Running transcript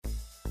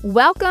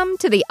Welcome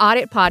to the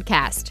Audit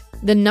Podcast,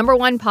 the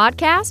 #1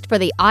 podcast for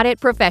the audit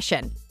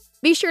profession.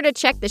 Be sure to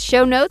check the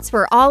show notes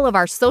for all of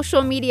our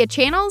social media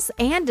channels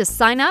and to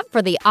sign up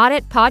for the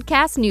Audit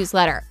Podcast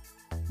newsletter.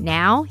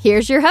 Now,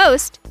 here's your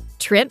host,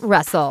 Trent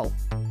Russell.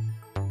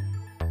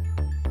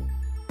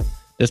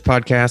 This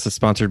podcast is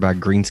sponsored by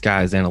Green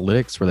Skies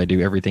Analytics, where they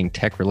do everything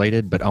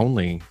tech-related, but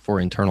only for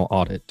internal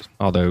audit.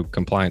 Although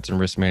compliance and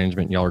risk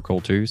management, y'all are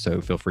cool too,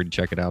 so feel free to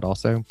check it out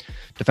also.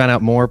 To find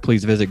out more,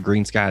 please visit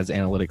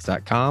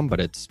greenskiesanalytics.com, but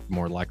it's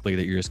more likely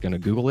that you're just going to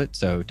Google it.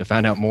 So to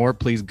find out more,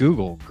 please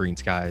Google Green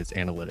Skies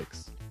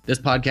Analytics. This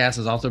podcast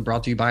is also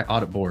brought to you by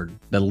Audit Board,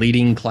 the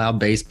leading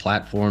cloud-based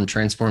platform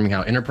transforming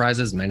how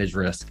enterprises manage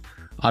risk.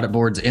 Audit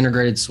Board's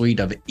integrated suite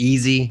of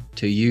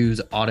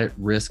easy-to-use audit,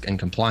 risk, and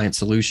compliance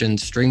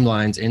solutions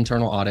streamlines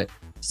internal audit,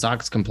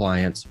 SOX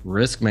compliance,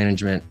 risk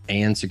management,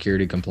 and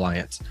security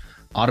compliance.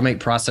 Automate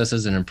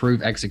processes and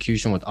improve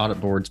execution with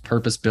Audit Board's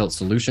purpose-built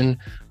solution,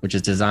 which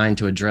is designed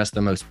to address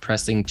the most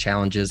pressing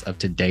challenges of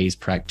today's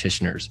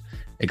practitioners.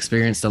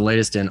 Experience the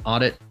latest in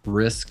audit,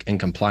 risk, and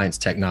compliance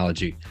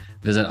technology.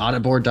 Visit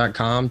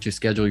auditboard.com to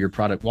schedule your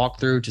product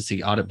walkthrough to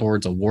see Audit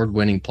Board's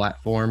award-winning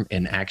platform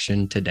in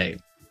action today.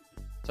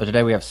 So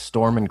today we have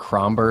Stormin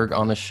Kromberg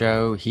on the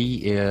show. He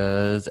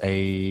is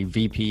a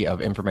VP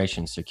of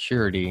Information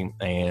Security,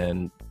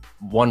 and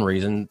one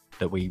reason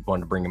that we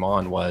wanted to bring him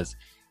on was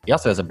he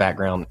also has a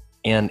background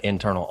in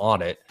internal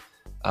audit,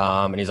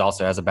 and he's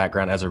also has a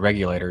background as a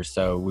regulator.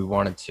 So we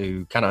wanted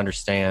to kind of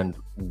understand,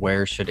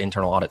 where should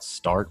internal audit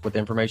start with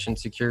information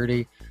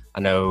security? I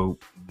know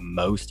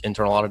most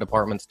internal audit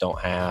departments don't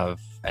have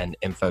an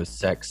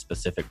InfoSec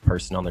specific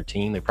person on their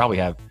team. They probably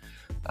have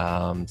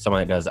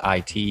someone that does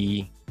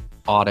IT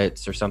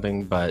audits or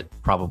something, but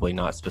probably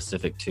not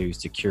specific to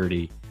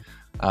security.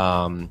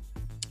 And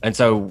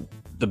so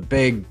the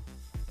big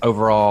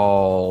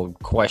overall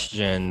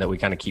question that we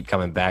kind of keep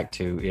coming back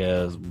to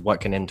is,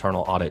 what can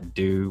internal audit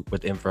do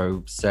with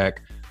InfoSec?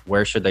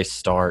 Where should they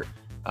start?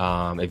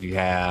 If you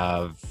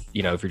have,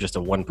 if you're just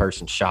a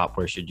one-person shop,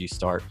 where should you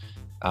start?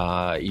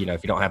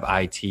 If you don't have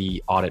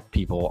IT audit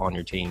people on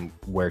your team,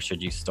 where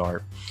should you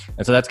start?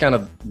 And so that's kind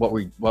of what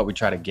we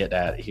try to get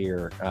at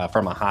here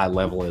from a high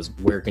level, is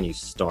where can you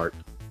start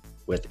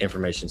with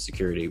information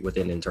security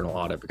within internal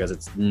audit, because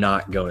it's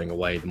not going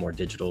away. The more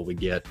digital we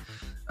get,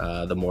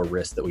 the more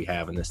risk that we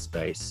have in this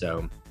space.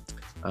 So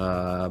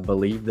I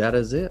believe that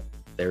is it.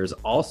 There's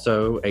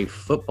also a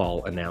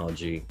football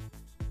analogy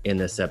in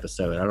this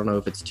episode. I don't know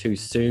if it's too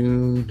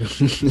soon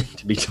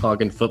to be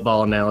talking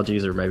football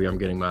analogies, or maybe I'm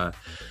getting my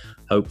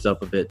hopes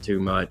up a bit too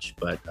much,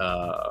 but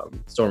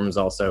Stormin's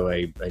also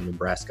a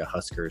Nebraska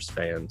Huskers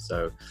fan,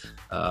 so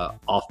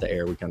off the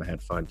air we kind of had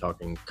fun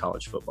talking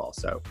college football.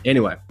 So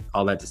anyway,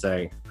 all that to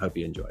say, hope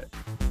you enjoy it.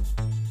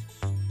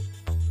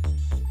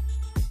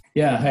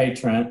 Yeah, hey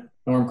Trent,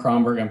 Norm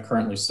Kromberg. I'm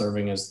currently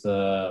serving as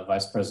the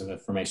Vice President of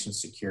Information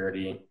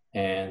Security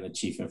and the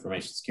Chief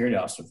Information Security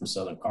Officer for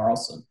Southern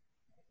Carlson.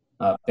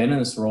 I've been in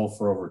this role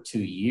for over 2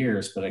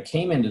 years, but I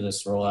came into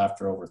this role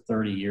after over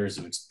 30 years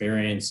of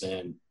experience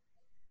in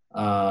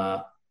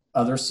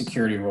other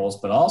security roles,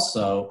 but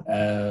also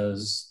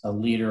as a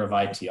leader of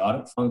IT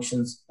audit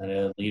functions, and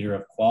a leader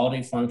of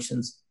quality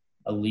functions,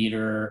 a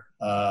leader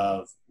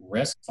of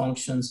risk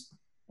functions,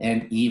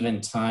 and even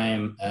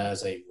time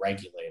as a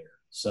regulator.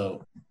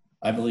 So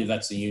I believe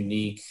that's a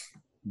unique,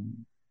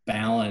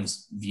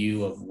 balanced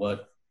view of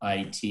what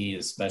IT,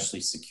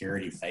 especially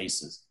security,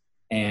 faces,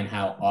 and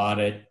how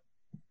audit,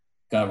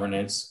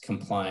 governance,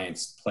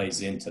 compliance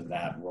plays into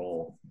that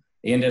role.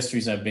 The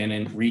industries I've been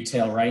in,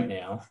 retail right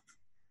now,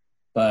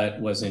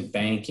 but was in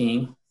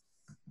banking,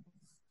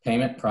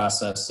 payment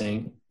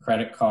processing,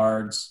 credit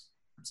cards.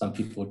 Some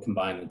people would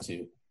combine the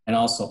two, and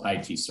also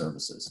IT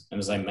services. And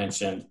as I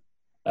mentioned,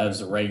 I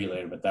was a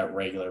regulator, but that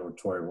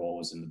regulatory role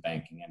was in the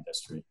banking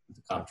industry,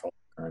 the control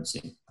of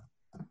currency.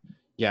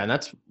 Yeah, and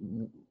that's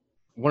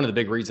one of the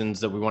big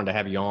reasons that we wanted to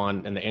have you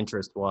on, and the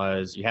interest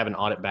was you have an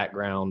audit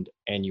background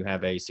and you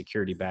have a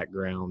security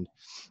background.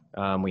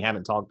 We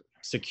haven't talked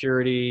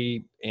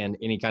security in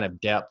any kind of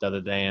depth, other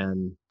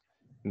than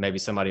maybe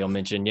somebody will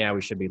mention, yeah, we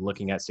should be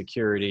looking at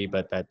security,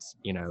 but that's,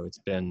 it's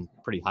been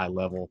pretty high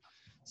level.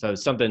 So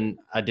something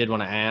I did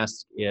want to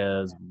ask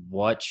is,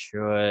 what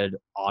should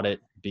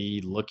audit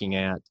be looking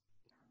at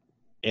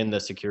in the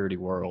security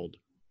world?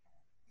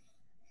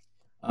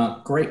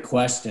 Great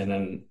question.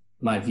 And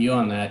my view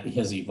on that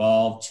has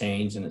evolved,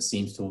 changed, and it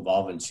seems to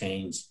evolve and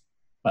change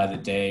by the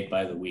day,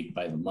 by the week,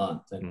 by the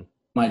month. And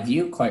my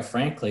view, quite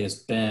frankly, has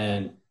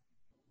been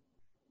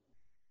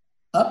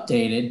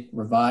updated,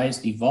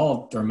 revised,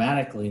 evolved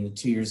dramatically in the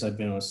 2 years I've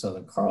been with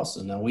Southern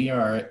Carlson. Now, we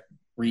are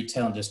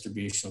retail and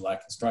distribution of light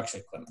construction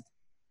equipment.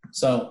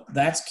 So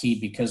that's key,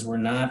 because we're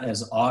not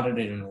as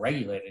audited and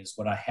regulated as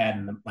what I had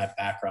in my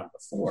background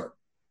before.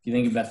 If you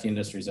think about the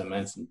industries I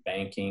mentioned,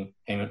 banking,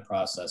 payment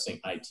processing,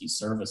 IT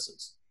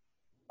services,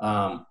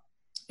 and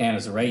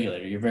as a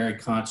regulator, you're very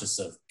conscious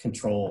of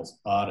controls,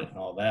 audit, and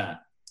all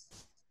that.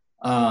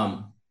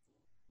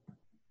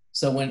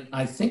 So when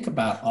I think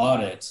about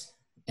audit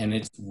and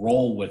its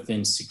role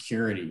within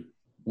security,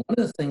 one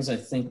of the things I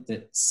think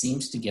that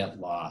seems to get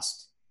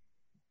lost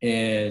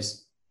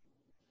is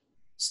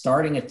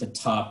starting at the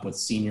top with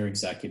senior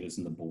executives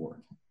in the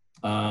board.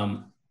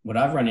 What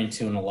I've run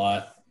into in a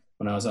lot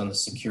when I was on the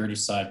security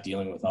side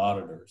dealing with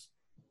auditors,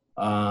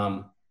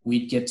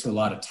 we'd get to a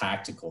lot of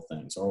tactical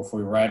things, or if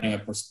we were writing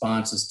up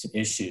responses to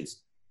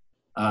issues,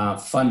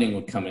 funding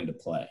would come into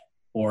play,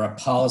 or a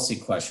policy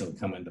question would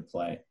come into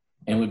play,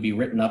 and would be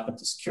written up at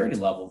the security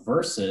level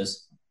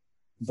versus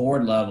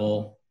board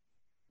level,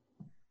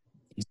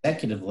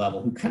 executive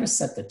level, who kind of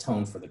set the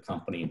tone for the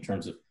company in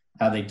terms of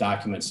how they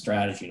document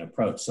strategy and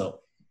approach. So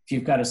if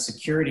you've got a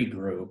security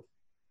group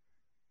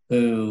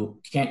who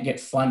can't get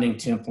funding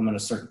to implement a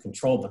certain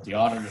control, but the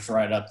auditors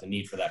write up the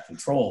need for that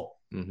control,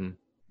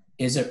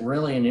 is it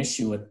really an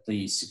issue with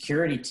the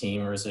security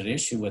team, or is it an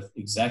issue with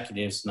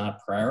executives not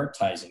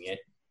prioritizing it?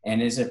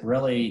 And is it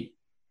really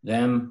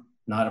them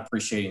not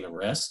appreciating the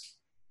risk,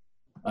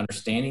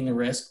 understanding the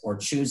risk, or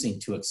choosing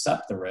to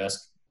accept the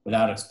risk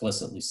without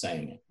explicitly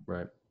saying it?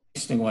 Right.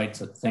 Interesting way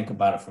to think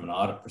about it from an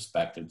audit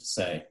perspective, to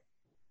say,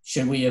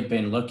 should we have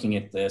been looking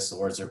at this,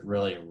 or is it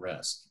really a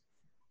risk?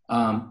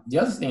 The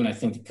other thing I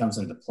think that comes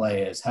into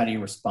play is, how do you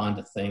respond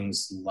to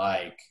things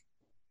like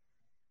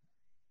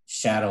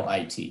shadow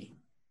IT?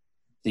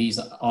 These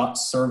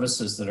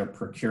services that are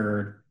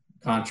procured,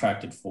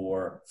 contracted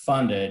for,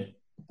 funded,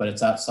 but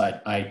it's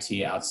outside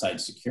IT,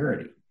 outside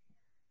security.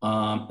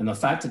 And the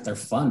fact that they're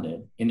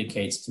funded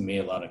indicates to me,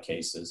 a lot of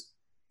cases,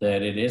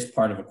 that it is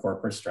part of a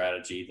corporate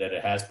strategy, that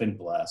it has been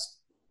blessed,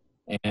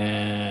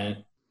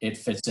 and it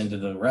fits into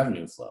the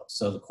revenue flow.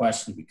 So the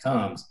question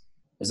becomes,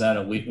 is that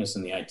a weakness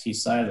in the IT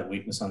side, a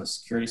weakness on the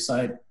security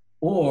side,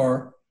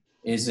 or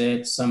is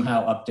it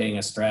somehow updating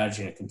a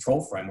strategy and a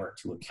control framework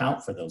to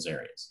account for those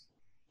areas?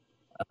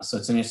 So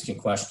it's an interesting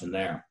question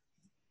there.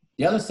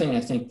 The other thing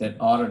I think that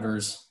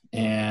auditors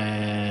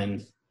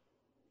and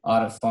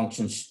audit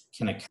functions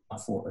can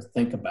account for or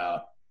think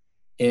about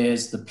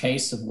is the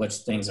pace of which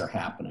things are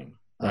happening.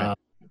 Right.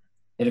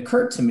 It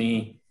occurred to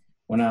me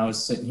when I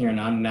was sitting here, and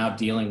I'm now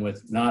dealing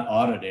with not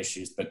audit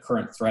issues, but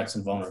current threats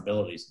and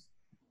vulnerabilities.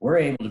 We're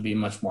able to be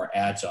much more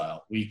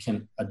agile. We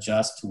can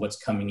adjust to what's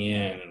coming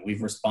in, and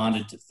we've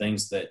responded to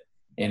things that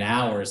in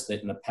hours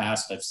that in the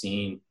past I've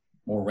seen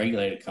more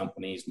regulated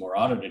companies, more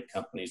audited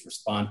companies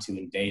respond to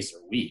in days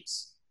or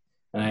weeks.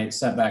 And I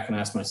sat back and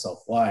asked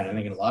myself why. And I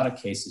think in a lot of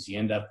cases, you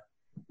end up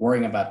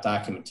worrying about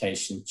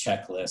documentation,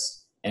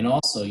 checklists, and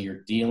also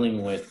you're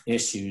dealing with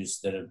issues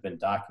that have been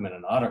documented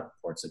in audit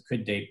reports that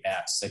could date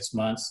back 6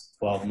 months,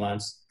 12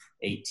 months,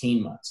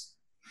 18 months.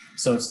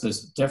 So it's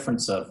this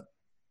difference of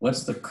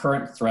what's the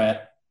current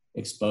threat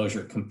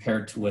exposure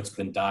compared to what's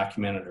been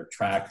documented or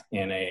tracked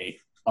in a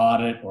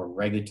audit or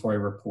regulatory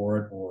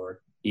report, or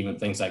even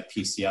things like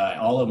PCI.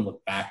 All of them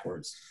look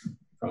backwards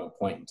from a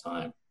point in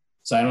time.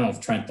 So I don't know if,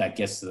 Trent, that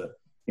gets to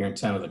your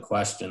intent of the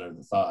question or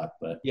the thought,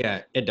 but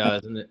yeah, it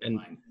does.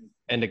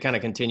 And to kind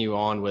of continue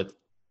on with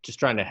just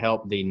trying to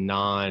help the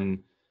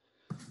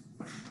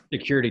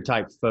non-security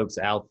type folks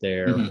out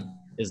there,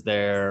 is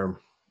there,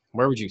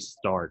 where would you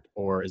start?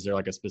 Or is there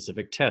like a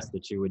specific test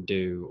that you would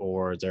do?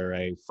 Or is there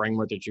a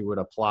framework that you would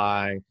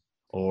apply?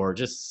 Or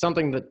just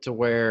something that, to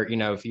where, you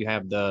know, if you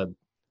have the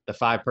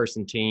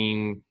 5-person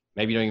team,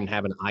 maybe you don't even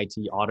have an IT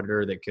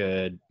auditor that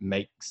could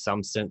make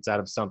some sense out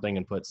of something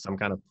and put some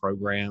kind of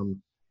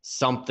program,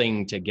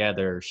 something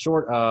together,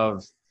 short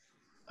of,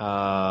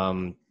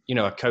 you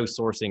know, a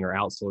co-sourcing or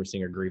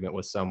outsourcing agreement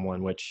with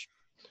someone, which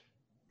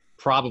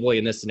probably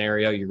in this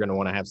scenario, you're going to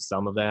want to have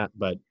some of that.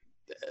 But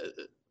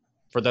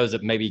for those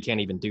that maybe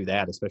can't even do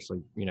that,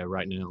 especially, you know,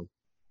 right now.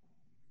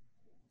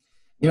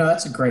 You know,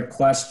 that's a great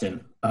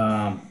question.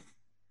 And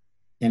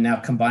now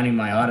combining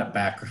my audit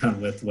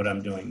background with what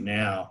I'm doing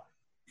now,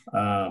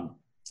 I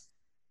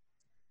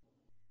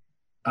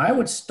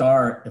would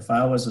start, if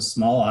I was a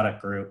small audit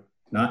group,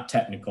 not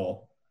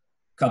technical,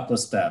 couple of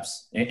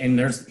steps. And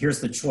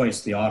here's the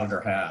choice the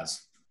auditor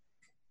has.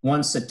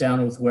 One, sit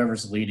down with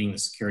whoever's leading the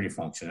security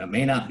function. It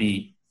may not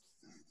be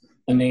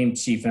a named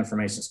chief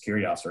information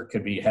security officer. It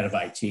could be head of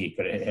IT,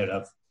 could be head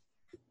of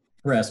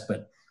risk,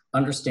 but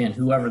understand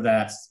whoever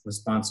that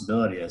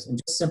responsibility is, and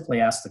just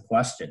simply ask the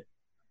question,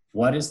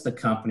 what is the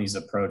company's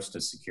approach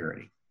to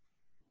security?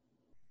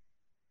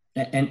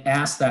 And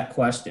ask that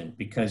question,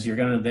 because you're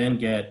going to then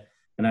get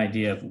an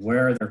idea of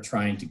where they're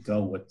trying to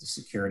go with the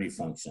security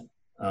function.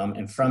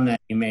 And from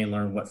that, you may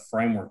learn what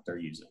framework they're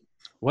using.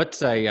 What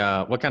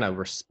kind of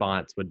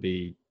response would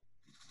be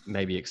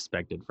maybe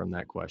expected from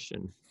that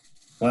question?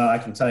 Well, I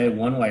can tell you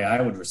one way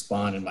I would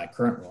respond in my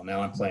current role.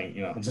 Now I'm playing,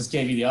 you know, I just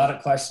gave you the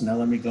audit question. Now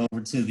let me go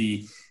over to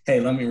the, hey,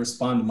 let me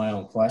respond to my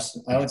own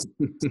question. I would say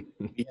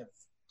we have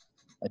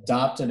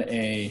adopted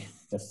a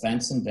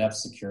defense in depth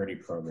security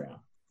program.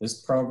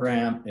 This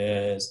program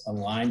is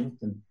aligned with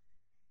the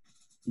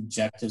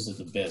objectives of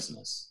the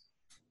business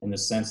in the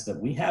sense that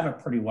we have a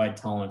pretty wide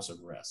tolerance of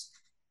risk.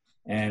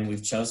 And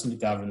we've chosen to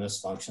govern this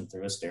function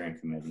through a steering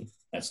committee.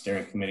 That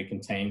steering committee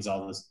contains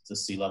all the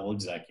C-level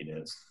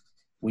executives.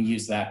 We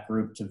use that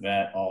group to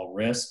vet all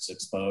risks,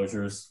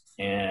 exposures,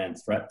 and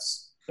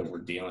threats that we're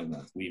dealing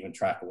with. We even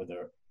track it with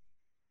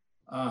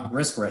a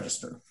risk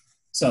register.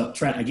 So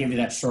Trent, I gave you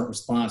that short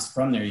response.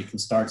 From there, you can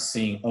start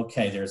seeing,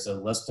 okay, there's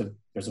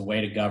a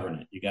way to govern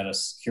it. You got a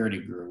security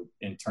group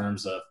in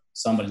terms of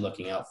somebody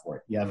looking out for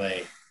it. You have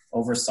a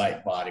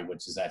oversight body,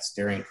 which is that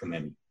steering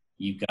committee.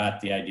 You got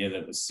the idea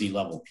that it was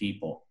C-level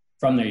people.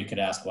 From there, you could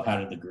ask, well, how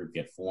did the group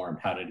get formed?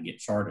 How did it get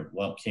chartered?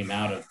 Well, it came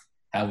out of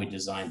how we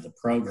designed the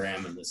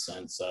program, in the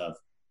sense of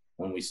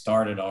when we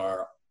started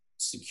our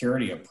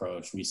security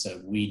approach, we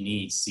said we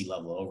need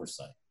C-level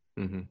oversight.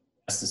 Mm-hmm.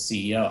 As the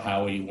CEO,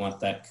 how do you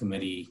want that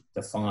committee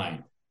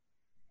defined?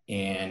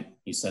 And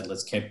you said,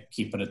 let's keep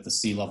it at the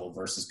C-level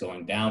versus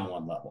going down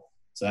one level.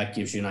 So that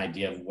gives you an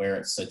idea of where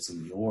it sits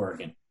in the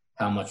org and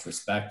how much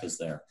respect is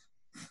there.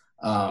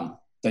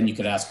 Then you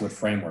could ask what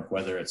framework,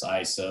 whether it's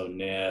ISO,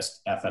 NIST,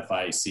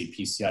 FFIEC,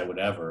 PCI,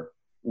 whatever,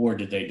 or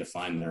did they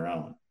define their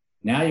own?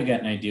 Now you got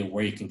an idea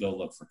where you can go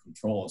look for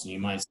controls, and you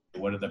might say,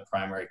 what are the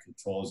primary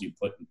controls you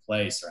put in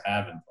place or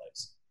have in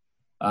place?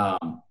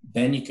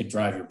 Then you could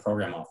drive your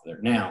program off of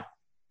there. Now,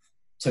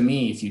 to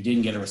me, if you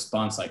didn't get a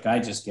response like I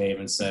just gave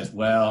and says,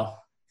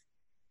 well,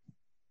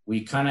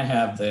 we kind of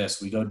have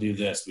this, we go do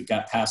this, we've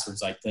got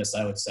passwords like this,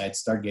 I would say I'd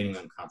start getting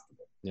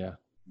uncomfortable. Yeah.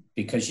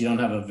 Because you don't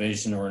have a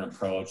vision or an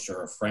approach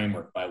or a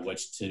framework by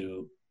which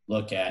to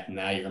look at, and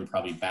now you're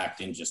probably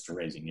backed in just to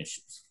raising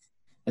issues.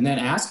 And then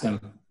ask them,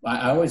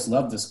 I always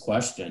love this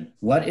question,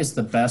 what is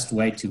the best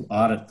way to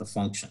audit the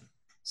function?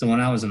 So when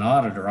I was an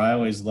auditor, I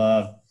always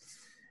loved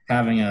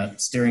having a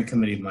steering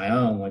committee of my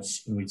own,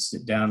 which we'd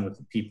sit down with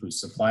the people who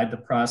supplied the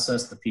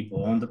process, the people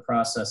who owned the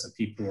process, and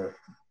people who were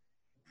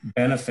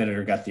benefited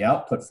or got the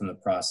output from the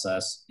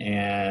process.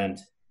 And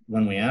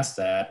when we asked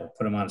that or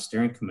put them on a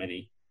steering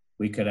committee,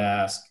 we could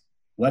ask,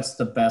 what's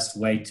the best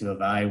way to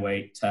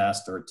evaluate,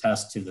 test, or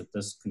attest to that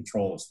this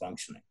control is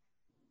functioning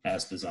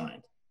as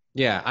designed?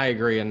 Yeah, I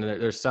agree. And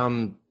there's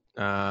some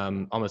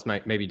almost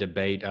maybe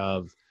debate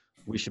of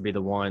we should be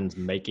the ones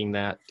making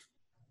that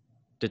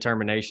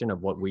determination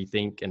of what we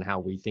think and how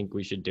we think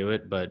we should do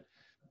it, but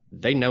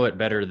they know it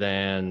better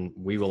than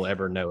we will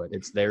ever know it.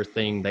 It's their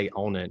thing. They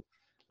own it.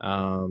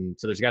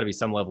 So there's got to be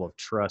some level of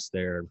trust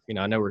there. You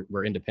know, I know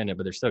we're independent,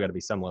 but there's still got to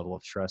be some level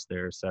of trust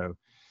there. So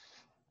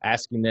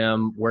asking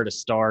them where to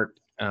start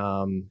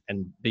and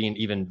being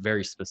even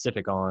very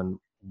specific on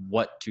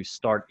what to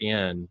start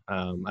in,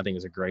 I think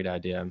is a great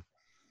idea.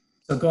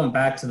 So going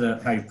back to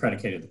how you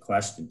predicated the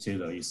question too,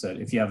 though, you said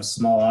if you have a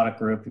small audit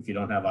group, if you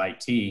don't have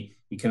IT,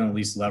 you can at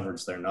least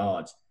leverage their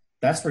knowledge.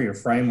 That's where your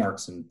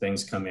frameworks and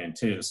things come in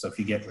too. So if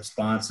you get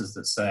responses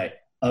that say,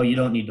 oh, you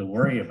don't need to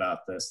worry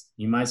about this,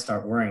 you might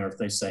start worrying. Or if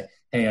they say,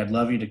 hey, I'd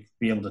love you to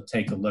be able to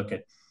take a look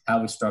at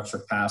how we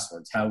structure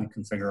passwords, how we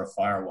configure a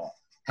firewall,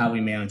 how we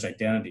manage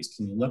identities.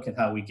 Can you look at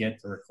how we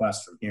get the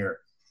request from here?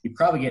 You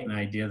probably get an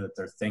idea that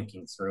they're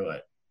thinking through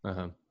it.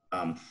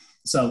 Uh-huh.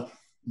 So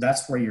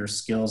that's where your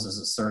skills as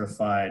a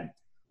certified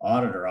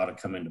auditor ought to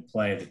come into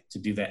play to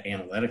do that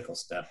analytical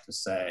step to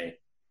say,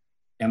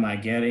 am I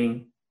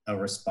getting a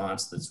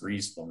response that's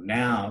reasonable?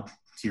 Now,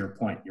 to your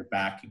point, you're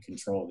back in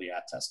control of the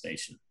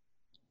attestation.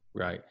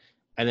 Right.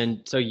 And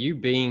then, so you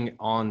being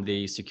on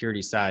the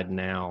security side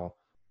now,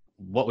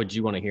 what would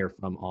you want to hear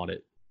from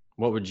audit?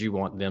 What would you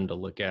want them to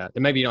look at?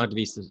 And maybe you don't have to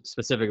be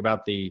specific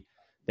about the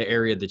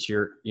area that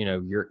you're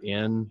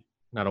in.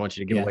 I don't want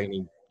you to give away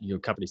any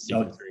company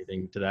secrets or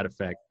anything to that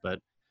effect. But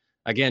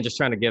again, just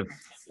trying to give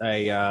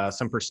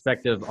some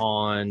perspective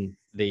on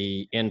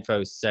the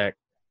InfoSec,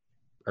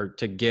 or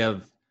to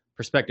give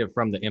perspective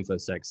from the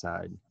InfoSec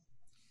side.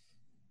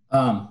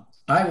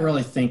 I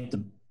really think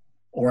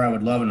I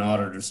would love an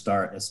auditor to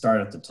start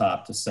at the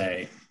top to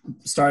say,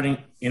 starting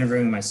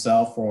interviewing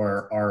myself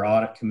or our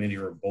audit committee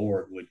or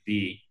board would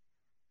be,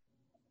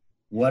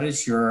 what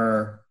is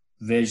your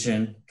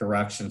vision,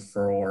 direction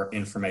for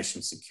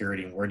information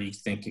security, and where do you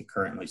think it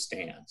currently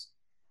stands?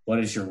 What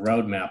does your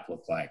roadmap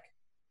look like?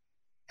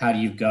 How do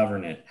you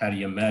govern it? How do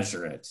you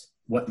measure it?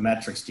 What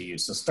metrics do you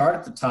use? So start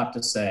at the top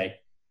to say,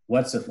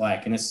 what's it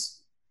like? And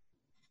it's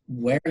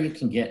where you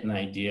can get an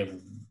idea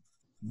of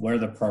where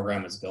the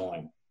program is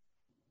going.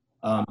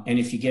 And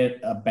if you get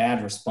a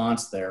bad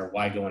response there,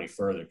 why go any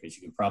further? Because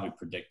you can probably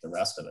predict the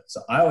rest of it.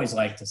 So I always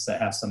like to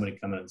have somebody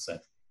come in and say,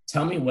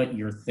 tell me what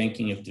you're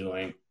thinking of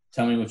doing.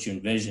 Tell me what you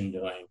envision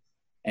doing,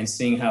 and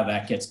seeing how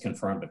that gets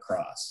confirmed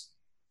across.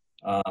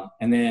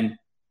 And then,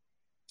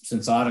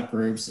 since audit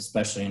groups,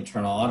 especially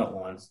internal audit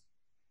ones,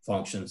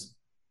 functions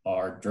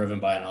are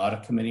driven by an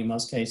audit committee in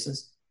most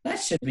cases,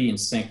 that should be in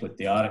sync with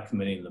the audit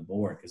committee and the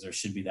board, because there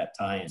should be that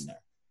tie in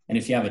there. And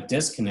if you have a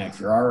disconnect,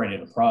 you're already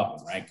at a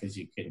problem, right? Because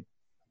you can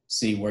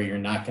see where you're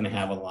not going to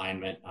have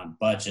alignment on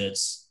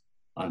budgets,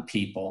 on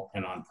people,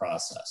 and on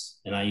process.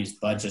 And I use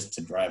budgets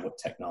to drive what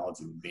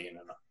technology would be in a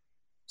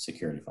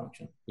security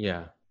function.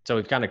 Yeah. So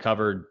we've kind of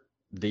covered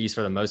these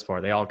for the most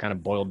part. They all kind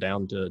of boiled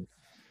down to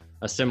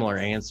a similar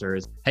answer.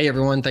 Hey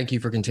everyone, thank you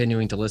for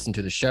continuing to listen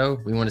to the show.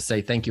 We want to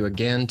say thank you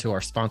again to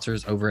our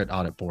sponsors over at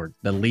Audit Board,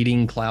 the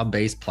leading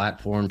cloud-based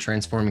platform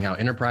transforming how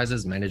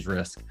enterprises manage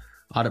risk.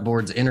 Audit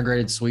Board's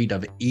integrated suite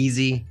of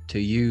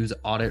easy-to-use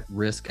audit,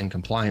 risk, and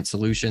compliance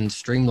solutions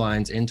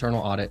streamlines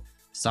internal audit,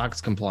 SOX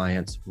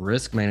compliance,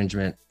 risk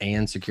management,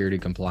 and security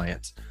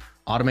compliance.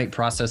 Automate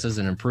processes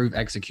and improve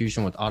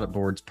execution with Audit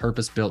Board's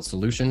purpose-built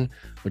solution,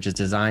 which is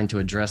designed to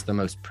address the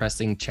most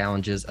pressing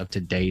challenges of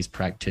today's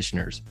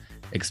practitioners.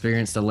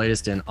 Experience the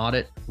latest in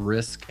audit,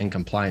 risk, and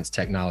compliance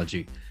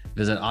technology.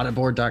 Visit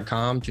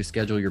auditboard.com to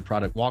schedule your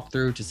product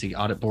walkthrough to see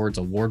Audit Board's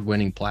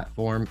award-winning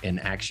platform in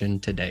action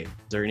today. Is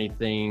there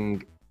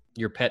anything,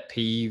 your pet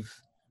peeve,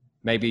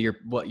 maybe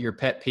your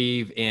pet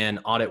peeve in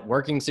audit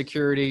working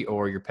security,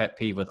 or your pet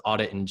peeve with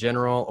audit in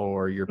general,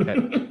 or your pet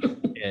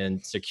peeve in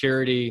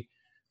security?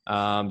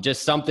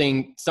 Just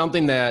something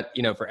that,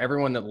 for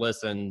everyone that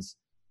listens,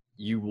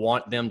 you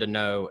want them to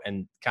know,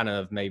 and kind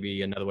of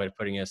maybe another way of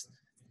putting it,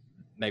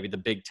 maybe the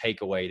big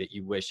takeaway that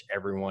you wish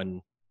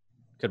everyone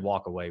could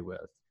walk away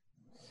with.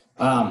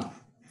 God,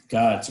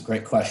 it's a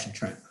great question,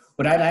 Trent.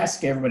 What I'd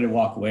ask everybody to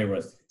walk away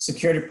with,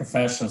 security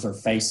professionals are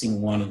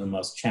facing one of the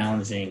most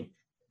challenging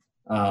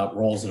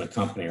roles in a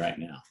company right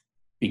now,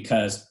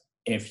 because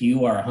if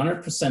you are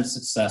 100%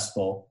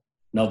 successful,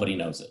 nobody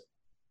knows it.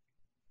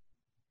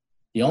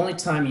 The only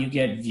time you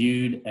get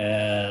viewed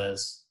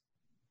as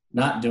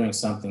not doing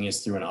something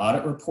is through an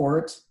audit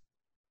report,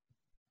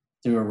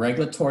 through a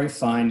regulatory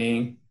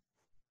finding,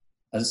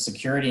 a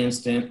security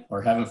incident,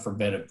 or heaven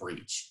forbid, a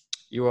breach.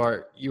 You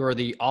are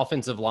the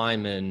offensive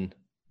lineman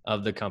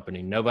of the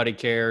company. Nobody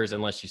cares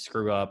unless you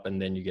screw up, and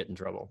then you get in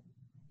trouble.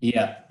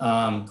 Yeah,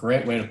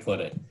 great way to put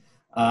it.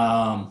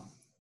 And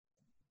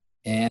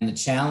the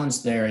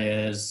challenge there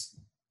is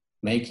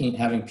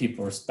having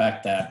people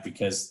respect that,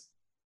 because,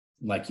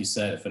 like you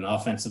said, if an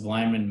offensive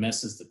lineman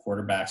misses, the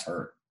quarterback's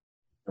hurt,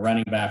 the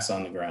running back's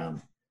on the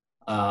ground.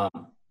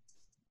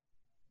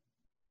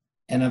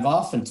 And I've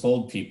often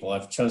told people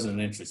I've chosen an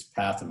interest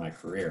path in my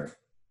career.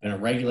 Been a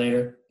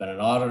regulator, been an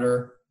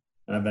auditor,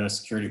 and I've been a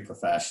security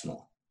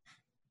professional.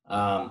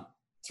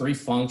 Three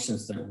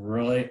functions that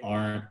really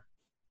aren't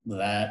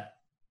that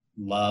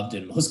loved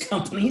in most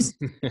companies.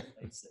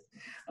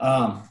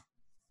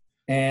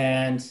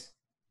 And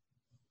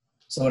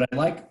so what I'd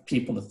like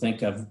people to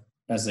think of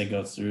as they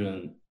go through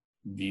and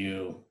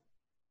view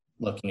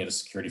looking at a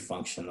security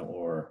function,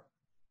 or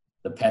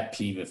the pet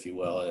peeve, if you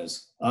will,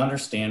 is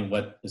understand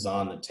what is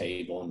on the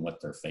table and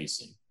what they're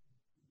facing.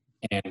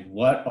 And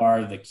what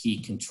are the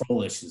key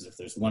control issues? If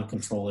there's one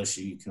control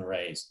issue you can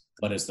raise,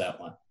 what is that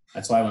one?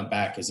 That's why I went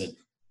back. Is it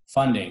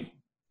funding,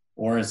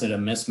 or is it a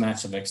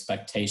mismatch of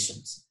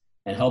expectations?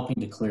 And helping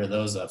to clear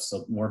those up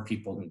so more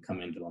people can come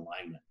into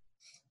alignment.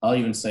 I'll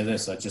even say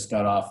this. I just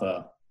got off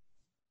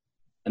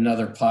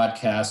another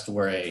podcast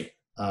where a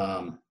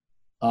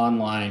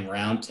online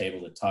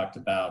roundtable that talked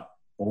about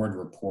board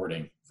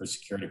reporting for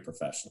security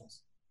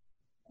professionals.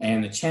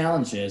 And the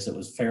challenge is it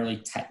was fairly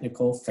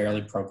technical,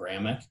 fairly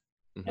programmatic.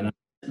 Mm-hmm. And I'm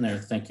sitting there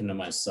thinking to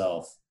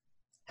myself,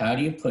 how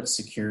do you put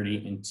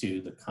security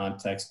into the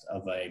context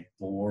of a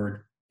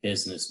board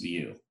business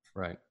view?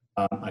 Right.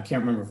 I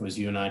can't remember if it was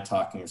you and I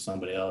talking or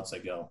somebody else. I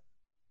go,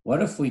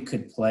 what if we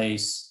could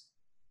place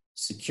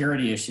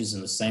security issues in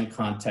the same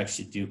context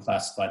you do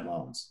classified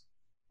loans,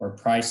 or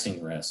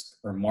pricing risk,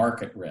 or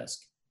market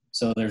risk?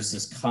 So there's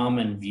this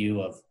common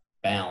view of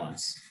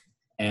balance,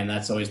 and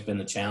that's always been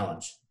the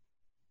challenge.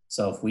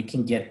 So if we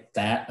can get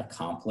that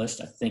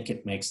accomplished, I think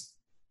it makes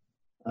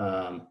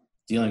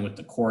dealing with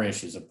the core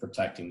issues of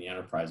protecting the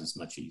enterprise is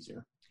much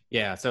easier.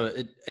 Yeah. So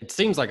it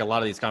seems like a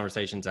lot of these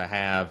conversations I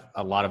have,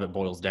 a lot of it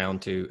boils down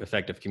to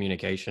effective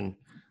communication,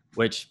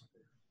 which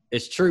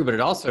is true, but it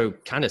also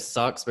kind of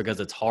sucks because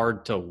it's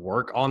hard to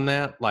work on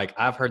that. Like,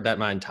 I've heard that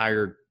my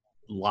entire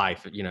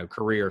life,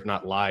 career, if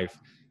not life,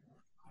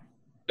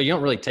 but you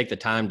don't really take the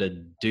time to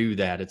do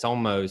that. It's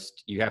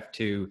almost, you have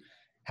to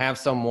have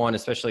someone,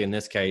 especially in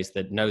this case,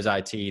 that knows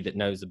IT, that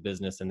knows the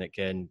business, and that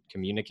can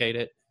communicate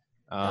it.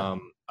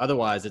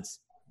 Otherwise it's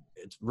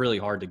really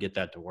hard to get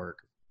that to work.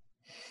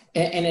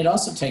 And it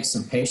also takes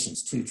some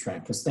patience too,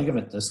 Trent, because think of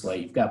it this way.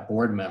 You've got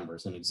board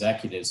members and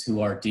executives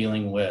who are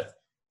dealing with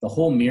the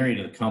whole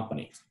myriad of the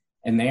company.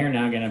 And they are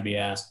now going to be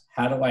asked,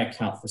 how do I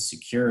account for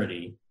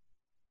security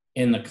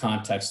in the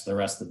context of the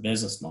rest of the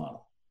business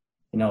model?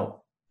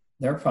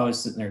 They're probably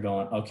sitting there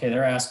going, okay,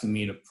 they're asking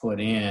me to put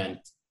in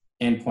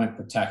endpoint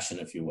protection,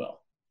 if you will,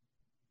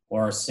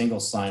 or a single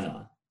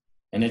sign-on,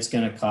 and it's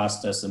going to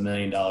cost us $1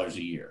 million a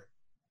year.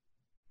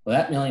 Well,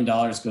 that $1 million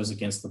goes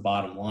against the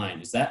bottom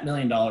line. Is that $1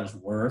 million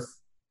worth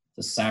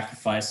the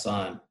sacrifice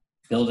on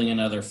building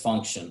another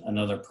function,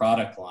 another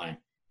product line?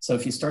 So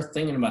if you start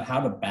thinking about how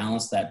to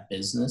balance that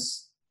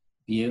business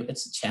view,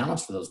 it's a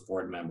challenge for those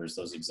board members,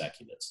 those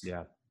executives.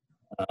 Yeah.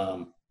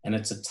 And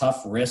it's a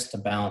tough risk to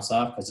balance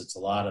off, because it's a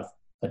lot of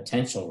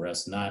potential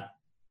risk, not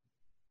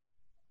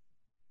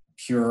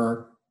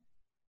pure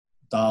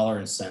dollar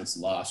and cents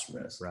loss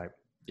risk. Right.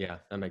 Yeah,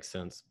 that makes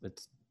sense.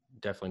 It's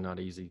definitely not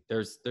easy.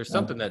 There's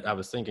something that I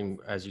was thinking,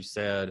 as you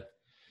said,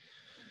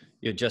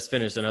 you had just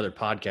finished another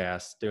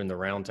podcast doing the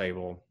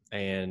roundtable,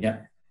 and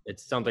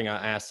it's something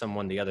I asked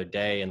someone the other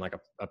day in like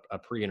a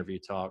pre-interview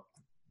talk.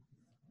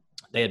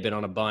 They had been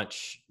on a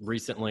bunch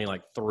recently,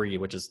 like 3,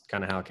 which is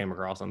kind of how I came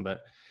across them.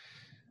 But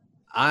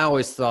I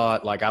always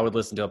thought like I would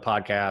listen to a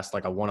podcast,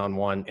 like a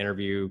one-on-one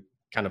interview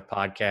kind of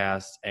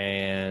podcast,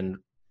 and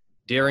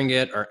during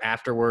it or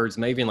afterwards,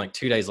 maybe in like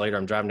 2 days later,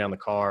 I'm driving in the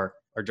car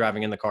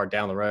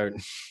down the road.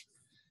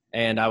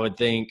 And I would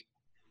think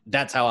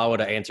that's how I would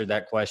have answered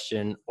that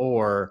question.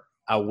 Or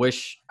I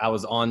wish I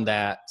was on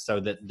that so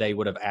that they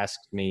would have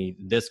asked me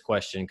this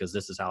question, because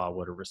this is how I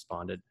would have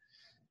responded.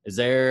 Is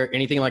there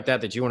anything like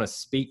that you want to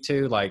speak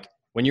to? Like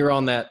when you were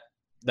on that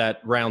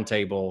round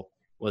table,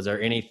 was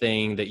there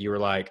anything that you were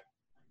like,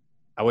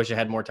 I wish I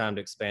had more time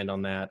to expand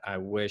on that. I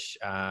wish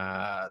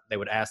they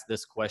would ask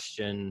this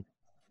question.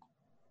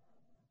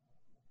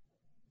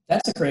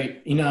 That's a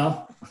great,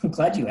 I'm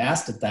glad you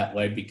asked it that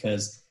way,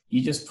 because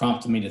you just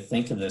prompted me to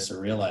think of this or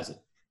realize it.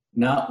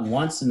 Not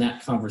once in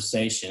that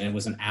conversation, it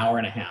was an hour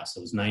and a half, so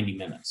it was 90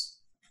 minutes,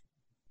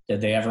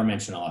 did they ever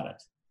mention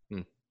audit.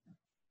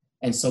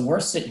 And so we're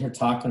sitting here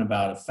talking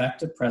about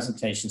effective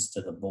presentations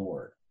to the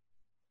board,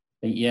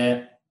 but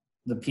yet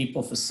the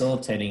people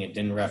facilitating it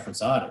didn't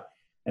reference audit.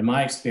 And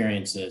my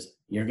experience is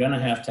you're going to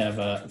have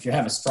if you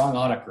have a strong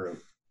audit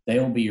group, they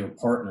will be your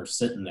partner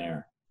sitting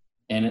there.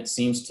 And it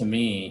seems to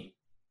me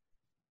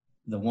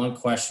the one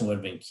question would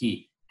have been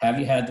key. Have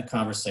you had the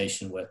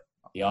conversation with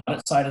the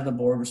audit side of the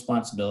board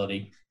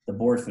responsibility, the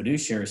board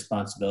fiduciary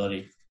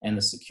responsibility, and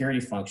the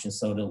security function,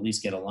 so to at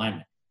least get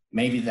alignment?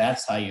 Maybe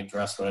that's how you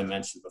address what I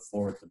mentioned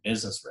before with the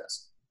business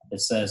risk.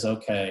 It says,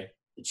 okay,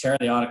 the chair of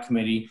the audit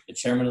committee, the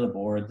chairman of the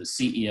board, the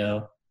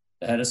CEO,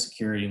 the head of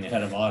security, and the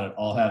head of audit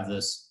all have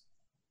this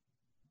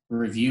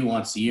review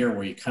once a year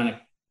where you kind of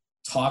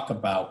talk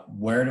about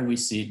where do we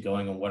see it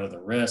going and what are the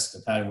risks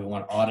and how do we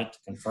want audit to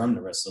confirm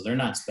the risks. So they're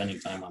not spending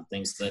time on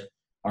things that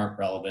aren't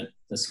relevant.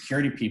 The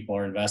security people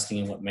are investing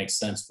in what makes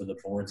sense for the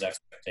board's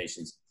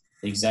expectations,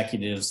 the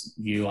executive's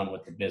view on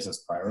what the business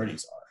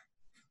priorities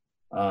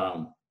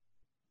are.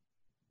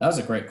 That was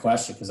a great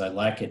question, because I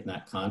like it in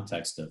that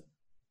context of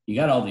you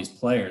got all these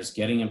players,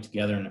 getting them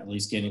together and at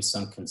least getting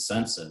some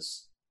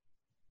consensus.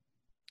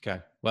 Okay.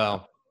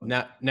 Well,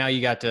 now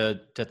you got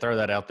to throw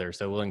that out there,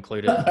 so we'll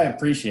include it. I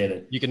appreciate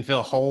it. You can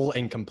feel whole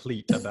and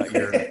complete about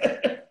your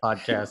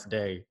podcast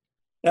day.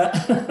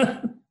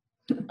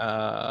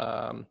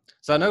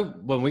 So I know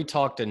when we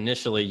talked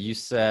initially, you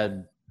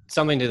said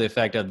something to the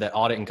effect of that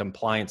audit and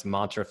compliance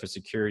mantra for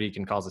security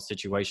can cause a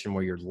situation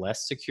where you're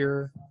less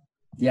secure.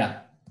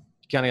 Yeah.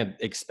 Kind of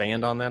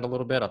expand on that a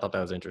little bit? I thought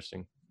that was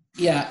interesting.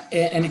 Yeah,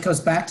 and it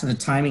goes back to the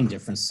timing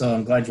difference. So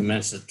I'm glad you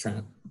mentioned it,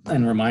 Trent,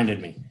 and reminded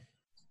me.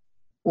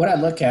 What I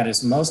look at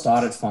is most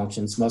audit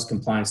functions, most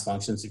compliance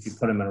functions, if you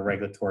put them in a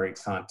regulatory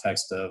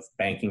context of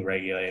banking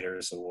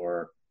regulators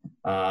or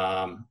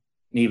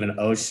even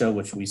OSHA,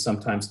 which we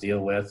sometimes deal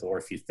with, or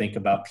if you think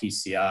about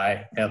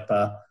PCI,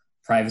 HIPAA,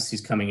 privacy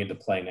is coming into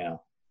play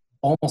now.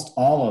 Almost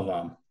all of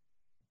them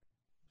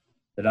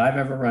that I've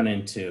ever run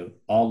into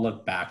all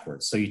look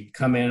backwards. So you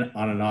come in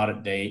on an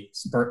audit date,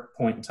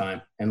 point in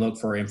time, and look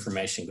for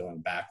information going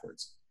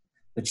backwards.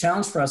 The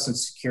challenge for us in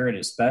security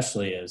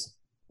especially is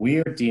we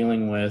are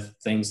dealing with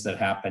things that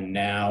happen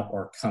now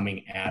or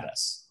coming at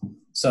us.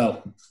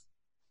 So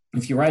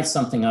if you write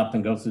something up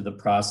and go through the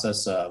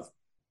process of,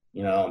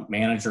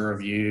 manager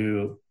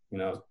review,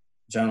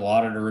 general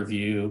auditor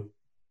review,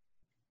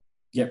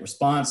 get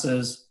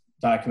responses,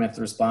 document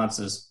the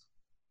responses,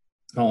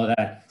 all of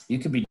that, you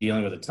could be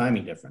dealing with a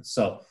timing difference.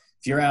 So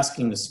if you're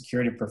asking the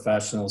security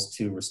professionals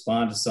to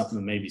respond to something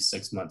that may be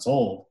 6 months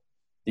old,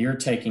 you're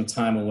taking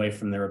time away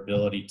from their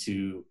ability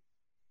to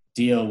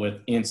deal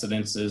with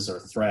incidences or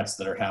threats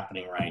that are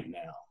happening right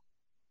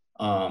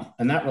now.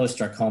 And that really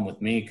struck home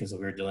with me because we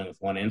were dealing with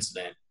one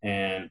incident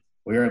and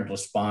we were able to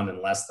respond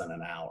in less than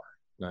an hour.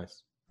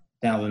 Nice.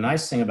 Now, the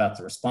nice thing about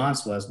the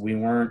response was we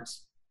weren't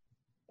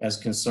as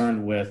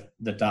concerned with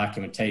the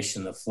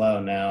documentation, the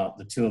flow. Now,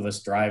 the two of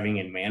us driving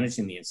and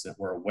managing the incident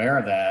were aware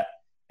of that,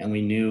 and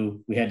we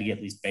knew we had to get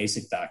at least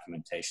basic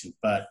documentation.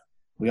 But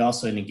we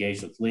also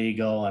engaged with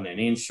legal and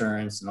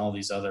insurance and all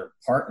these other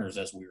partners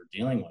as we were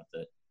dealing with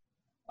it.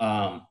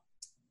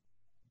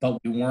 But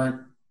we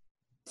weren't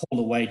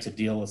pulled away to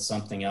deal with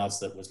something else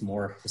that was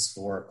more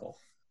historical.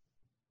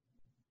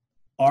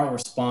 Our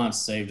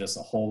response saved us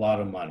a whole lot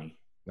of money.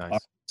 Nice. Our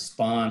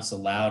response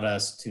allowed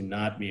us to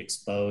not be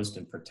exposed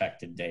and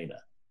protected data.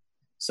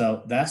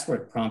 So that's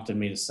what prompted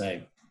me to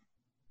say,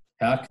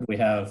 how can we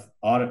have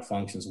audit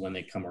functions when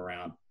they come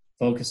around,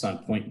 focus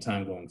on point in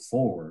time going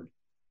forward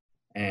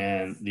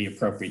and the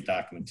appropriate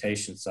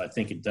documentation? So I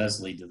think it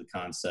does lead to the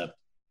concept,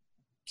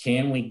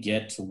 can we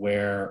get to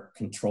where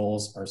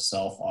controls are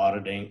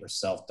self-auditing or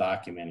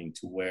self-documenting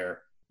to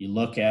where you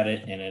look at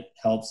it and it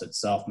helps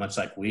itself, much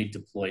like we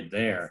deployed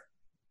there,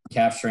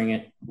 capturing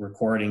it,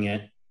 recording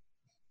it,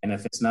 and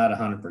if it's not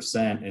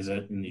 100%, is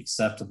it in the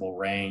acceptable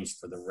range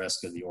for the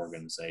risk of the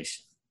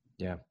organization?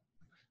 Yeah.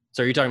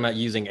 So are you talking about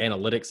using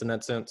analytics in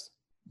that sense?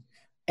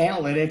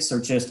 Analytics are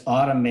just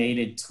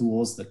automated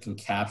tools that can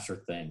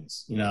capture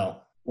things.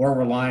 We're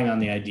relying on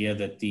the idea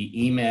that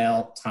the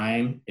email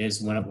time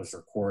is when it was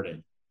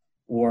recorded.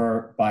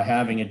 or by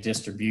having a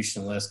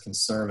distribution list can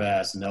serve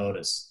as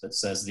notice that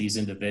says these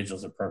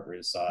individuals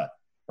appropriately sought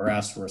or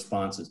asked for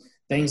responses.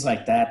 Things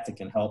like that that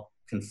can help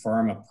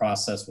confirm a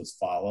process was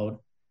followed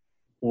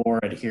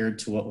or adhered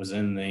to what was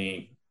in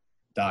the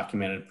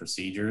documented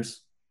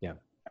procedures. Yeah.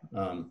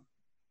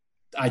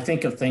 I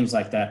think of things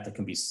like that that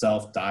can be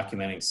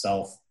self-documenting,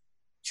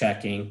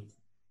 self-checking.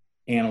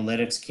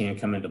 Analytics can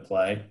come into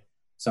play.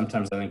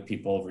 Sometimes I think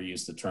people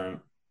overuse the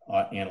term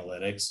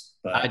analytics,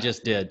 but I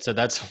just did. So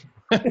that's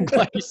I'm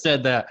glad you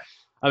said that.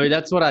 I mean,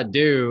 that's what I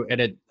do.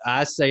 And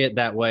I say it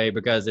that way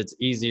because it's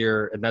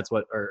easier. And that's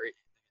what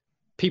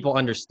people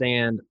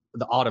understand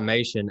the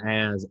automation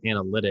as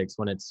analytics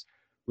when it's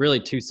really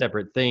two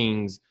separate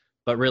things.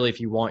 But really, if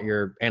you want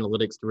your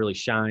analytics to really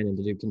shine and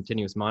to do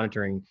continuous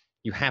monitoring,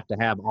 you have to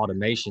have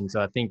automation.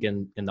 So I think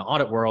in the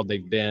audit world,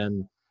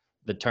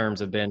 the terms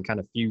have been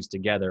kind of fused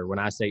together. When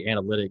I say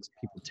analytics,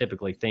 people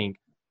typically think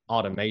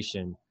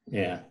automation.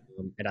 Yeah.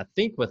 And I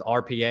think with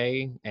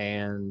RPA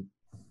and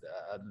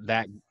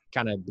that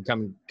kind of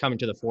coming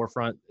to the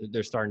forefront,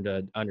 they're starting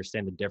to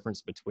understand the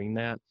difference between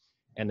that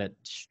and that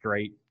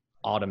straight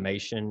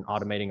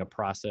automating a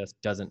process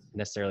doesn't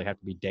necessarily have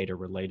to be data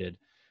related.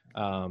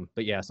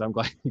 But yeah, so I'm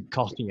glad you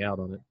called me out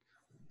on it.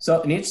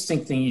 So an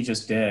interesting thing you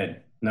just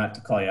did, not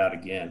to call you out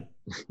again.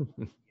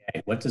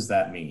 What does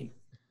that mean?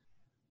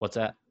 What's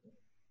that?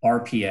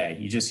 RPA.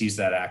 You just use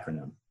that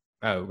acronym.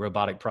 Oh,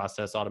 robotic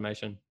process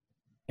automation.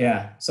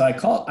 Yeah. So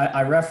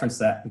I reference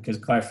that because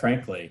quite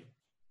frankly,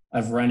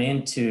 I've run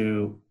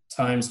into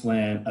times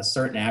when a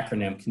certain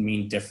acronym can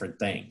mean different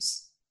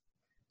things.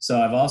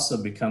 So I've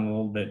also become a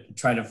little bit,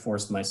 try to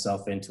force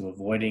myself into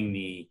avoiding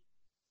the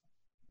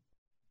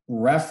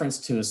reference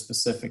to a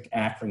specific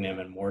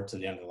acronym and more to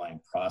the underlying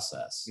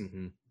process.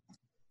 Mm-hmm.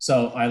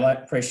 So I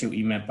appreciate what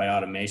you meant by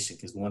automation,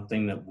 because one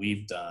thing that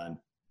we've done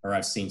or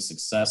I've seen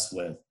success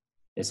with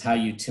is how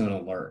you tune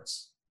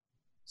alerts.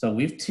 So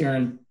we've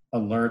turned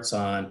alerts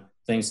on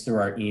things through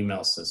our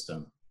email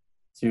system,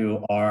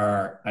 through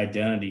our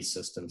identity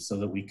system, so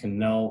that we can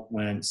know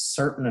when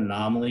certain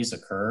anomalies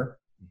occur,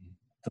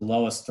 the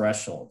lowest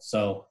threshold.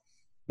 So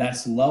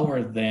that's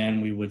lower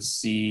than we would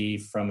see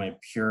from a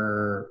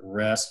pure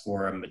risk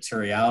or a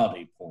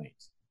materiality point.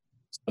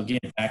 So again,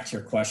 back to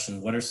your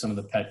question, what are some of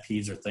the pet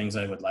peeves or things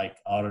I would like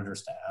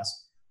auditors to ask?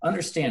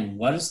 Understand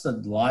what is the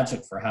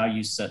logic for how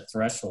you set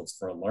thresholds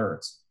for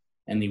alerts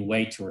and the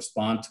way to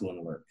respond to an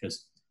alert,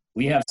 because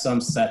we have some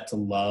set to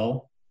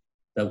low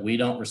that we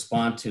don't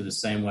respond to the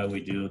same way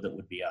we do that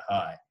would be a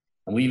high.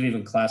 And we've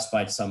even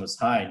classified some as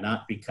high,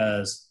 not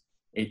because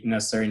it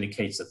necessarily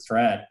indicates a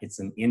threat, it's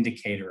an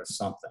indicator of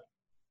something.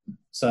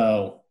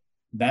 So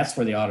that's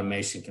where the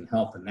automation can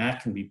help, and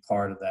that can be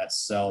part of that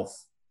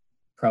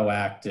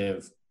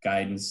proactive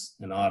guidance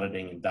and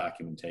auditing and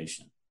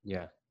documentation.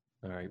 Yeah.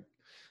 All right.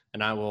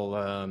 And I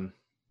will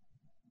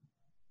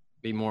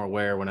be more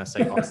aware when I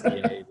say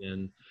RCA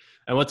then.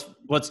 And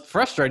what's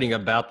frustrating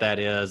about that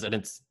is,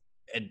 and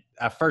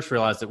I first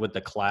realized it with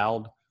the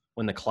cloud,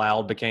 when the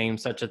cloud became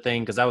such a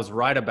thing, because I was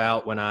right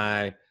about when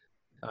I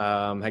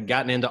had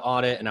gotten into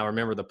audit, and I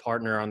remember the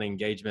partner on the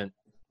engagement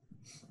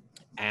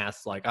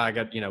asked, like, I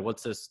got,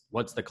 what's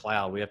the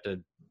cloud? We have to,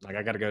 like,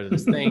 I got to go to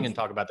this thing and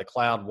talk about the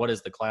cloud. What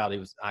is the cloud? It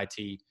was IT,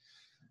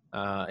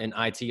 in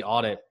IT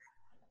audit.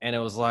 And it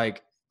was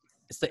like,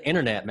 it's the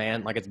internet,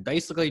 man. Like, it's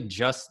basically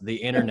just the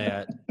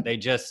internet. They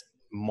just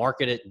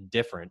market it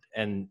different.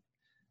 And,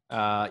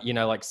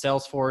 like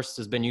Salesforce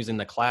has been using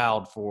the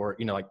cloud for,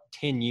 like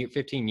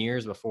 15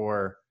 years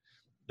before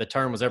the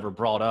term was ever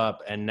brought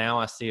up. And now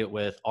I see it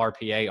with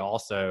RPA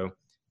also.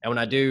 And when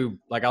I do,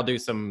 like, I'll do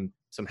some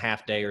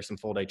half day or some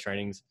full day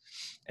trainings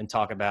and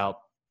talk about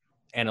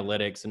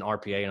analytics and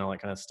RPA and all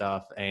that kind of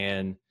stuff.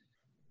 And,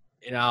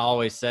 I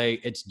always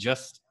say it's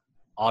just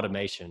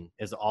automation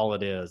is all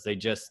it is.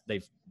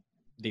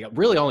 The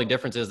really only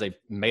difference is they've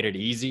made it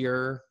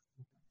easier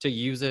to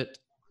use it.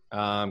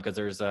 Because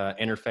there's an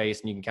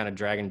interface and you can kind of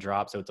drag and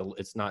drop. So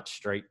it's not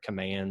straight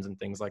commands and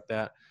things like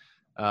that.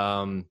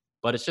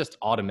 But it's just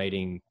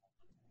automating,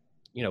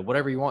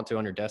 whatever you want to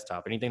on your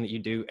desktop. Anything that you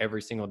do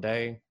every single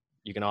day,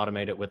 you can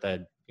automate it with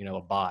a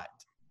bot.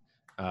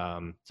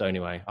 So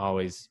anyway,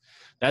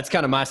 that's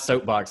kind of my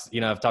soapbox.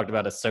 I've talked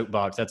about a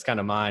soapbox. That's kind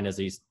of mine, is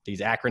these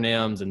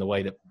acronyms and the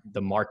way that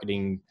the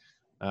marketing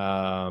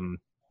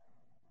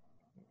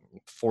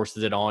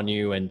forces it on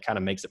you and kind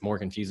of makes it more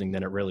confusing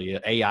than it really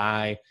is.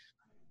 AI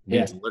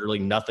means literally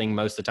nothing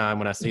most of the time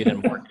when I see it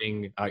in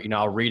marketing.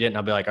 I'll read it and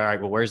I'll be like, all right,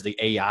 well, where's the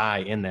AI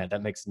in that?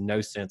 That makes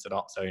no sense at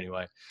all. So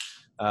anyway,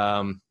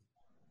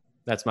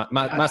 that's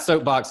my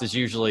soapbox is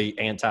usually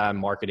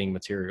anti-marketing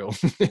material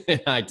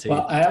in IT.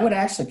 Well, I would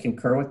actually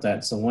concur with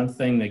that. So one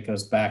thing that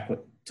goes back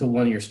to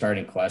one of your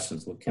starting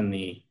questions, what can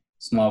the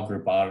small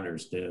group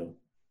auditors do?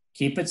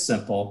 Keep it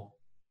simple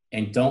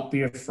and don't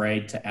be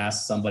afraid to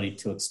ask somebody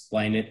to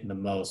explain it in the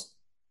most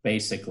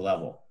basic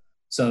level.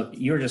 So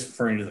you were just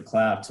referring to the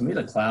cloud. To me,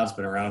 the cloud's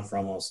been around for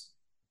almost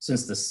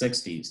since the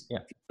 60s. Yeah.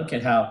 If you look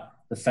at how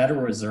the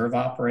Federal Reserve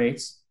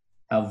operates,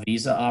 how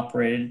Visa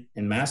operated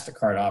and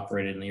MasterCard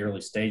operated in the early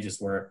stages,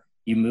 where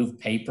you move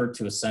paper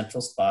to a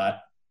central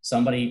spot.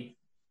 Somebody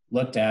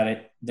looked at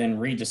it, then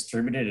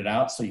redistributed it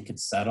out so you could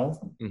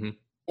settle. Mm-hmm.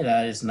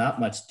 That is not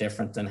much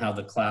different than how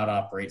the cloud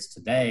operates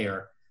today,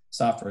 or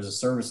software as a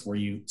service, where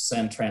you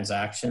send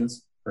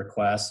transactions,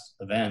 requests,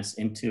 events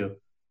into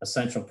a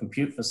central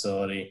compute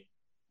facility,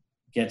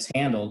 gets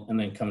handled, and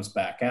then comes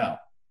back out.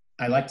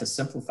 I like to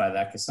simplify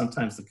that because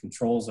sometimes the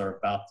controls are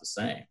about the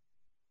same.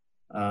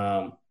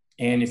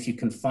 And if you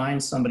can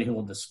find somebody who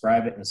will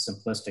describe it in a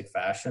simplistic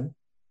fashion,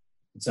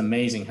 it's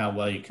amazing how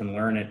well you can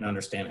learn it and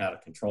understand how to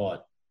control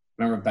it.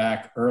 Remember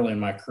back early in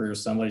my career,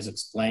 somebody's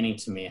explaining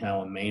to me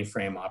how a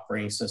mainframe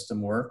operating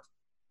system worked,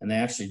 and they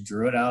actually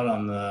drew it out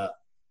on the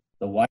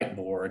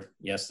whiteboard.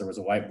 Yes, there was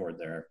a whiteboard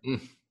there.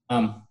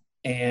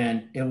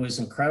 And it was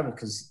incredible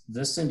because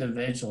this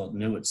individual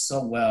knew it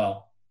so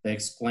well. They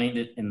explained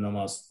it in the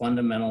most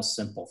fundamental,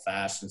 simple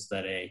fashions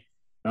that a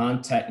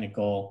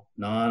non-technical,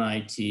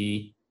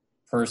 non-IT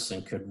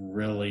person could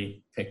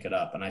really pick it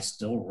up. And I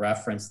still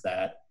reference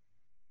that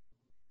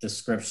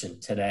description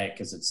today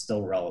because it's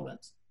still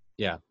relevant.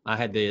 Yeah, I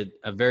had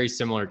a very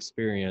similar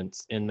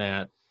experience in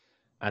that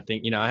I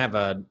think, I have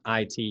a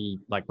IT,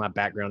 like my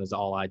background is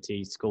all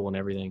IT, school and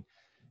everything.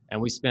 And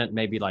we spent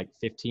maybe like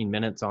 15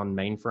 minutes on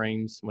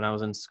mainframes when I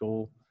was in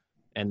school.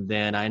 And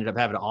then I ended up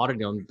having to audit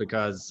them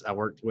because I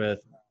worked with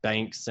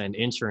banks and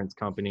insurance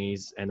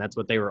companies, and that's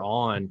what they were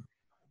on.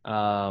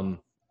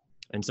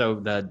 And so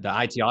the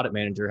IT audit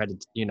manager had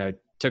to,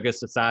 took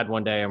us aside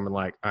one day and we're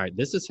like, all right,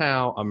 this is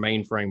how a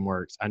mainframe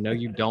works. I know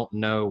you don't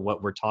know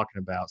what we're talking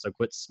about, so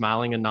quit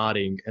smiling and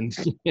nodding. And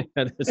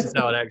this is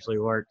how it actually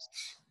works.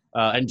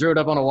 And drew it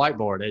up on a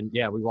whiteboard. And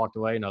yeah, we walked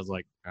away and I was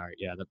like, all right,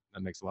 yeah,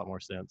 that makes a lot more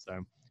sense.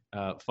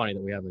 So funny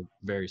that we have a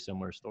very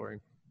similar story.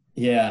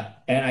 Yeah.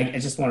 And I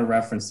just want to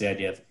reference the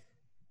idea of,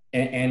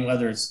 and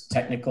whether it's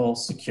technical,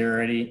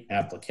 security,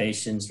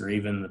 applications, or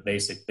even the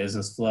basic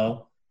business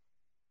flow,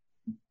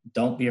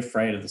 don't be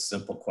afraid of the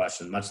simple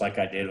question, much like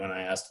I did when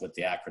I asked what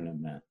the acronym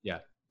meant. Yeah,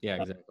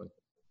 exactly.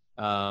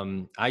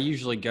 I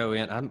usually go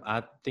in,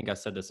 I think I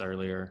said this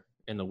earlier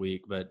in the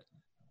week, but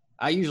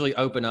I usually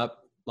open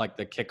up like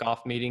the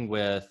kickoff meeting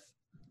with,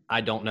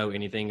 I don't know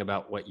anything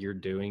about what you're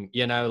doing.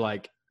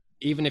 Like,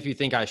 even if you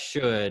think I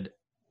should,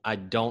 I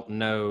don't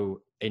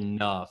know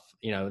enough.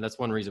 That's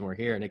one reason we're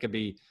here. And it could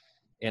be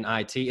in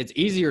IT. It's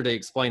easier to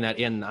explain that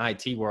in the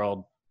IT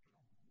world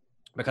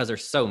because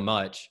there's so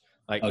much.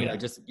 Like, you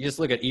just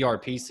look at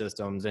ERP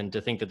systems, and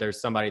to think that there's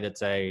somebody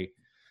that's a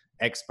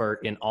expert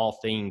in all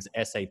things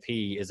SAP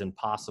is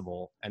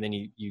impossible. And then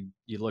you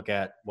look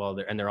at,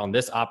 they're on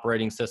this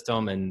operating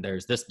system and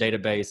there's this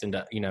database, and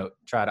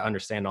try to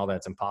understand all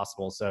that's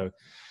impossible. So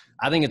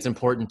I think it's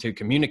important to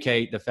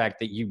communicate the fact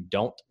that you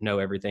don't know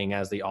everything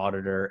as the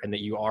auditor, and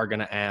that you are going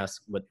to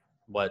ask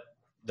what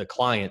the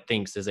client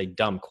thinks is a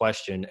dumb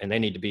question, and they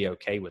need to be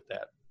okay with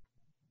that.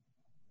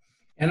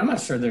 And I'm not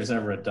sure there's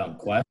ever a dumb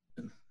question.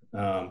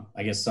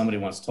 I guess somebody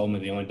once told me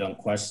the only dumb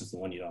question is the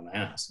one you don't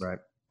ask. Right.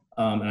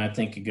 And I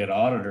think a good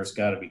auditor's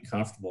got to be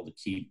comfortable to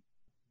keep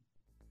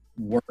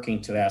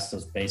working to ask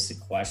those basic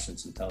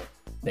questions until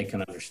they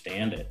can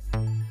understand it.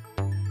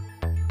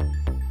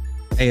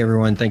 Hey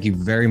everyone, thank you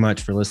very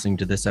much for listening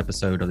to this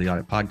episode of the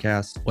Audit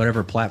Podcast.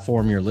 Whatever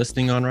platform you're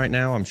listening on right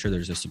now, I'm sure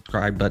there's a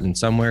subscribe button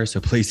somewhere, so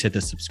please hit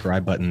the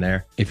subscribe button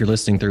there. If you're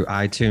listening through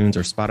iTunes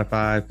or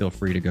Spotify, feel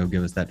free to go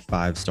give us that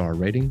 5-star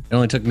rating. It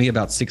only took me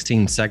about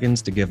 16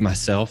 seconds to give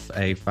myself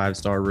a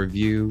 5-star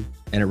review,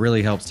 and it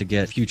really helps to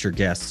get future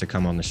guests to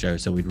come on the show,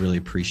 so we'd really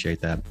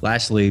appreciate that.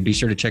 Lastly, be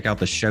sure to check out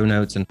the show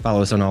notes and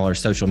follow us on all our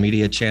social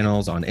media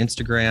channels, on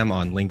Instagram,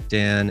 on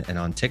LinkedIn, and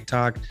on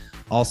TikTok.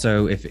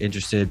 Also, if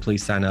interested,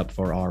 please sign up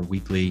for our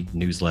weekly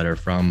newsletter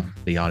from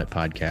the Audit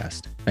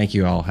Podcast. Thank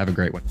you all. Have a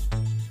great one.